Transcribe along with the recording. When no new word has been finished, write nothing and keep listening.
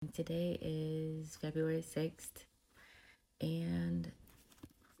Today is February 6th, and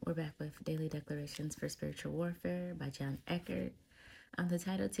we're back with Daily Declarations for Spiritual Warfare by John Eckert. The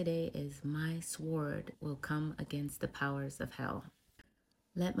title today is My Sword Will Come Against the Powers of Hell.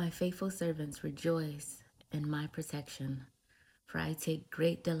 Let my faithful servants rejoice in my protection, for I take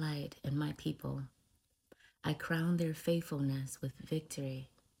great delight in my people. I crown their faithfulness with victory.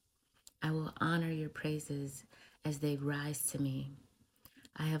 I will honor your praises as they rise to me.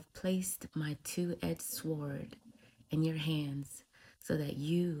 I have placed my two-edged sword in your hands so that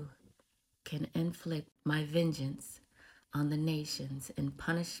you can inflict my vengeance on the nations and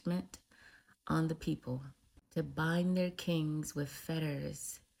punishment on the people, to bind their kings with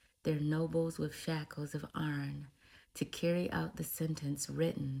fetters, their nobles with shackles of iron, to carry out the sentence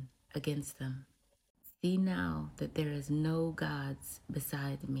written against them. See now that there is no gods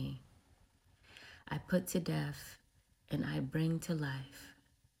beside me. I put to death and I bring to life.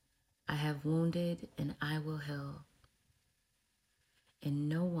 I have wounded and I will heal, and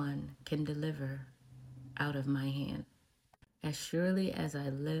no one can deliver out of my hand. As surely as I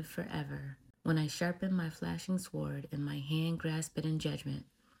live forever, when I sharpen my flashing sword and my hand grasp it in judgment,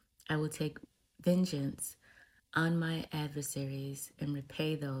 I will take vengeance on my adversaries and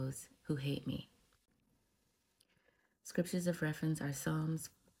repay those who hate me. Scriptures of reference are Psalms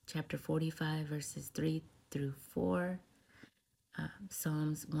chapter 45, verses 3 through 4,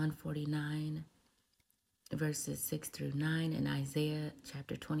 Psalms 149, verses 6 through 9, and Isaiah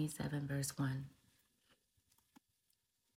chapter 27, verse 1.